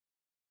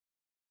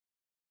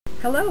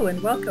Hello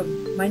and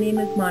welcome. My name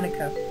is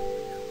Monica.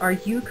 Are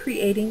you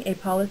creating a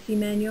policy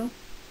manual?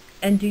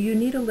 And do you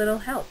need a little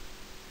help?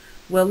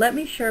 Well, let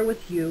me share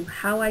with you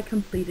how I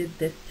completed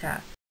this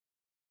task.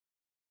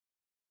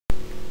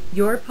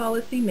 Your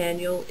policy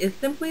manual is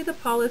simply the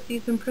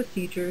policies and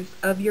procedures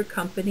of your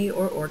company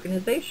or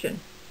organization.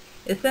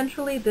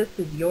 Essentially, this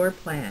is your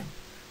plan.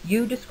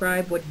 You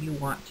describe what you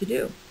want to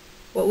do.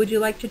 What would you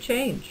like to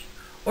change?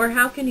 Or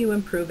how can you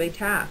improve a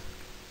task?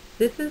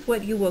 This is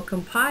what you will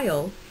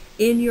compile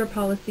in your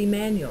policy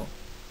manual.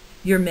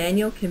 Your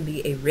manual can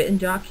be a written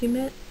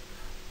document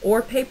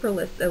or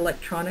paperless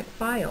electronic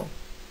file.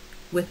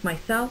 With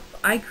myself,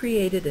 I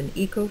created an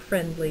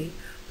eco-friendly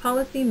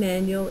policy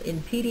manual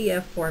in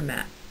PDF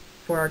format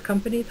for our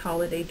company's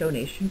holiday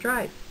donation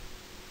drive.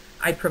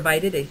 I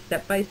provided a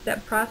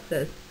step-by-step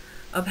process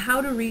of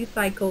how to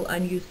recycle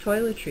unused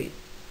toiletries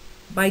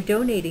by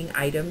donating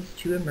items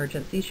to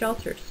emergency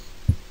shelters.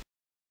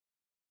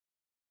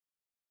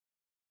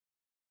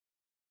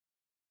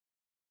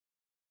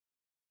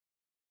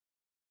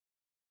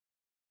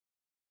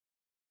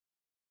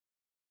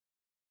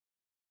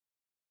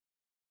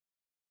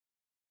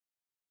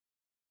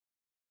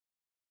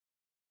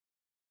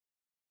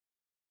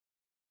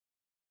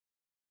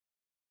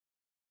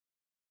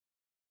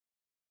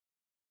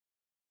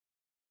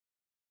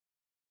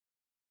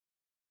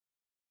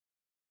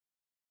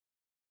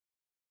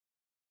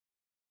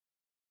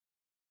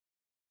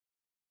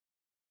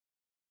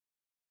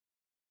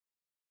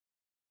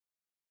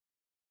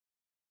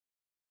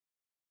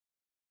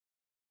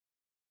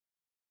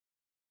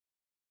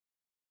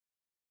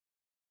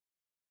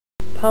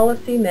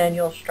 Policy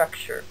Manual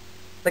Structure.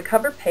 The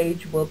cover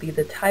page will be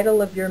the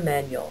title of your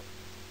manual.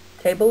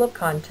 Table of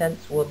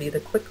contents will be the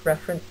quick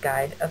reference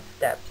guide of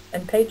steps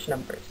and page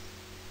numbers.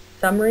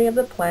 Summary of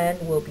the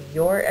plan will be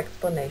your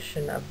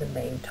explanation of the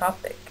main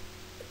topic.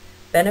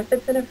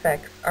 Benefits and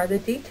effects are the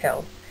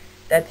details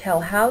that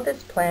tell how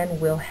this plan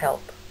will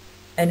help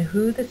and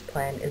who this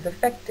plan is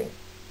affecting.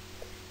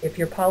 If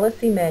your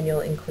policy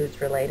manual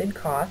includes related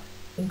costs,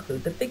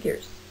 include the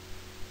figures.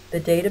 The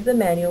date of the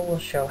manual will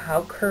show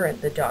how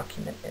current the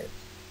document is.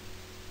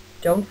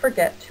 Don't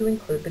forget to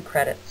include the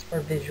credits for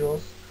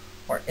visuals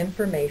or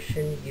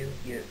information you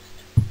used.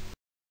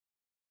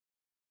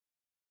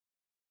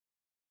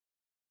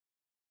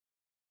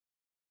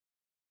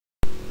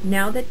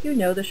 Now that you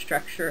know the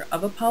structure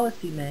of a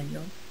policy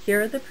manual,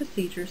 here are the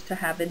procedures to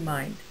have in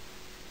mind.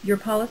 Your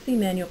policy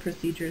manual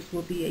procedures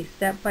will be a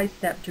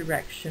step-by-step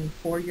direction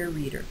for your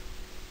reader.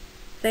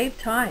 Save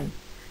time.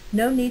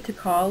 No need to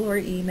call or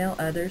email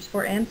others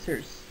for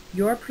answers.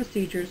 Your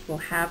procedures will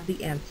have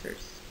the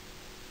answers.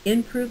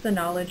 Improve the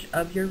knowledge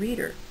of your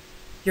reader.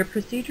 Your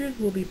procedures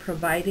will be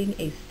providing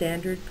a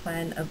standard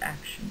plan of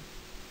action.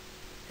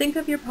 Think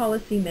of your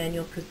policy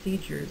manual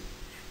procedures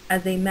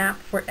as a map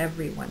for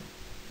everyone,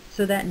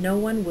 so that no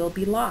one will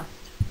be lost.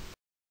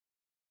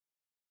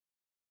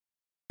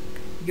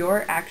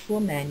 Your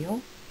actual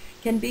manual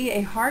can be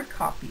a hard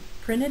copy,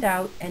 printed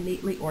out and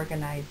neatly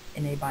organized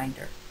in a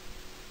binder.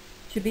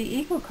 To be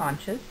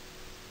eco-conscious,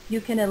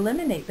 you can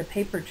eliminate the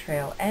paper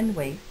trail and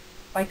waste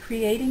by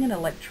creating an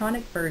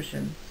electronic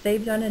version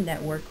saved on a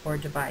network or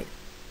device.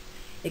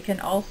 It can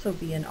also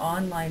be an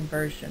online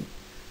version,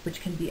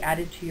 which can be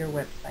added to your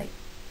website.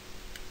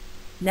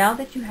 Now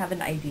that you have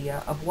an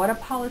idea of what a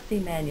policy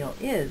manual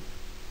is,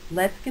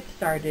 let's get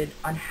started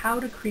on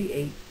how to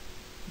create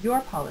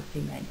your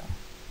policy manual.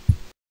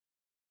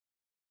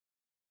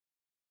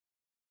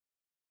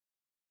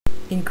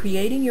 In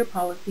creating your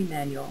policy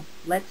manual,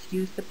 let's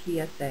use the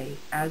PSA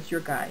as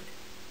your guide.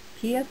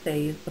 PSA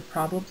is the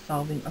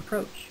problem-solving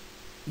approach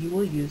you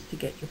will use to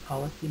get your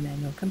policy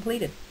manual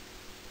completed.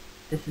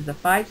 This is a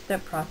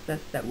 5-step process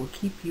that will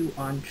keep you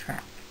on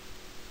track.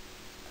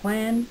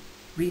 Plan,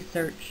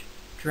 research,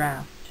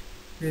 draft,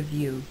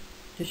 review,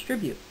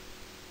 distribute.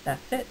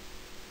 That's it.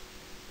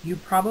 You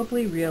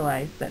probably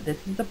realize that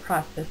this is a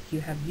process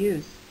you have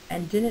used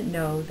and didn't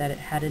know that it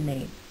had a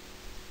name.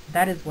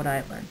 That is what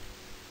I learned.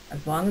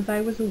 As long as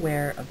I was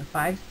aware of the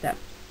 5 steps,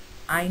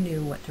 I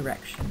knew what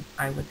direction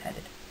I was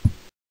headed.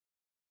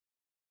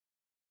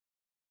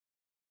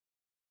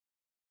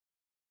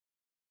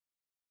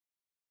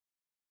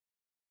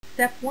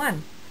 Step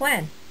 1.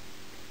 Plan.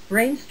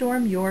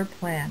 Brainstorm your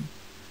plan.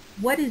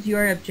 What is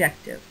your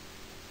objective?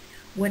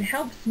 What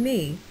helps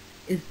me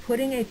is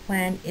putting a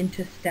plan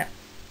into steps.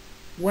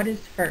 What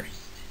is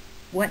first?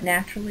 What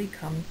naturally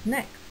comes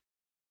next?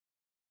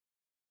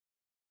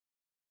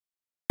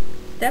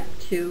 Step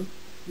 2.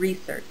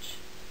 Research.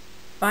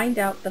 Find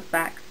out the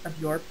facts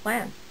of your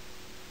plan.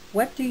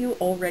 What do you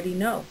already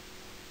know?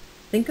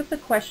 Think of the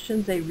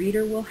questions a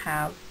reader will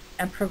have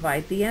and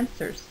provide the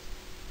answers.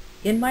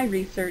 In my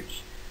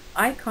research,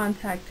 I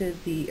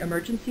contacted the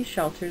emergency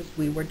shelters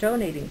we were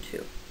donating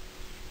to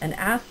and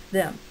asked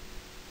them,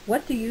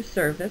 what do you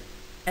service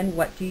and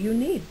what do you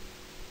need?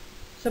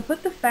 So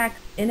put the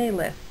facts in a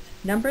list,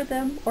 number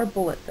them or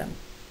bullet them.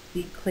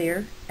 Be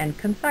clear and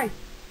concise.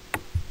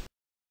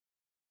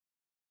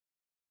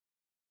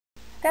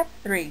 Step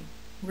 3.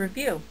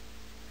 Review.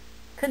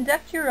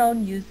 Conduct your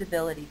own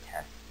usability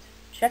test.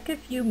 Check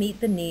if you meet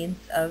the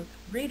needs of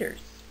readers.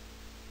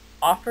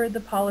 Offer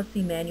the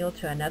policy manual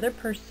to another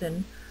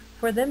person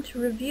for them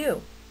to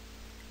review.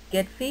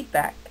 Get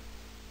feedback.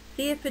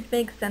 See if it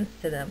makes sense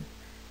to them.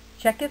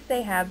 Check if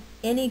they have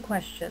any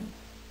questions.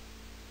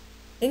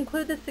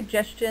 Include the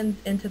suggestions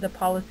into the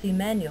policy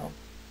manual.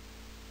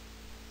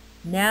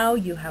 Now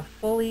you have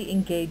fully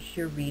engaged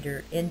your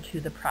reader into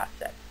the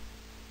process.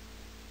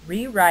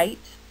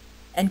 Rewrite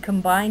and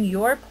combine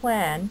your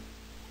plan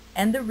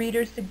and the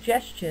reader's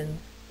suggestions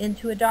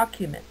into a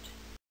document.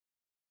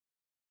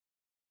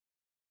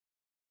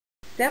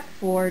 Step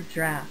 4,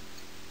 draft.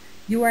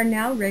 You are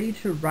now ready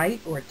to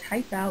write or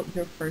type out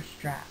your first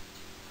draft.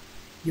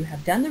 You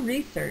have done the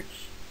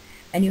research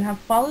and you have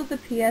followed the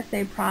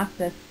PSA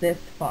process this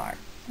far.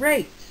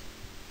 Great!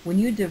 When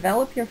you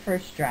develop your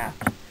first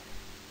draft,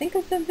 think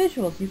of some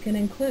visuals you can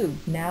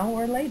include now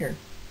or later.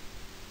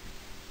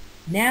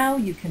 Now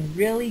you can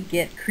really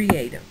get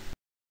creative.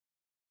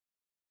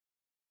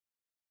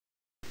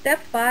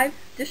 Step 5,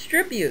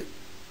 distribute.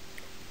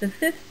 The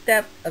 5th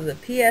step of the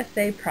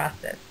PSA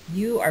process.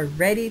 You are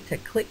ready to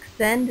click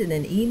send in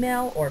an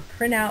email or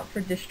print out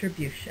for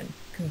distribution.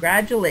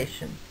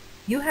 Congratulations!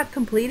 You have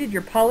completed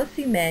your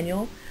policy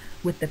manual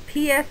with the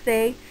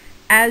PSA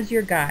as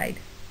your guide.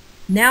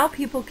 Now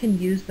people can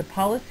use the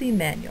policy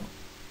manual.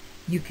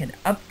 You can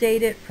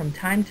update it from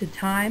time to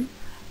time,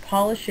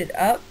 polish it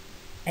up,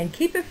 and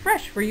keep it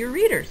fresh for your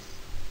readers.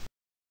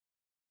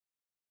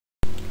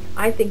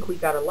 I think we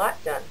got a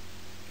lot done.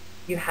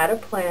 You had a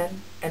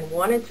plan and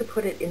wanted to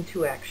put it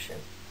into action.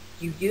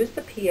 You used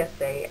the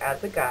PSA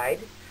as a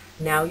guide.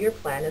 Now your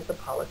plan is a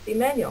policy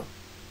manual.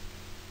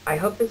 I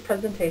hope this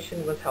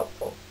presentation was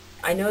helpful.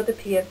 I know the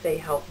PSA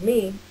helped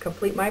me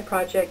complete my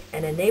project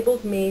and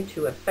enabled me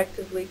to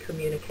effectively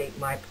communicate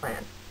my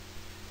plan.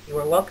 You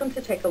are welcome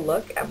to take a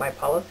look at my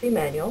policy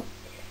manual,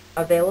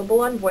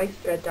 available on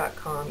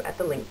voicethread.com at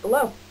the link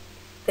below.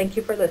 Thank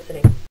you for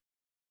listening.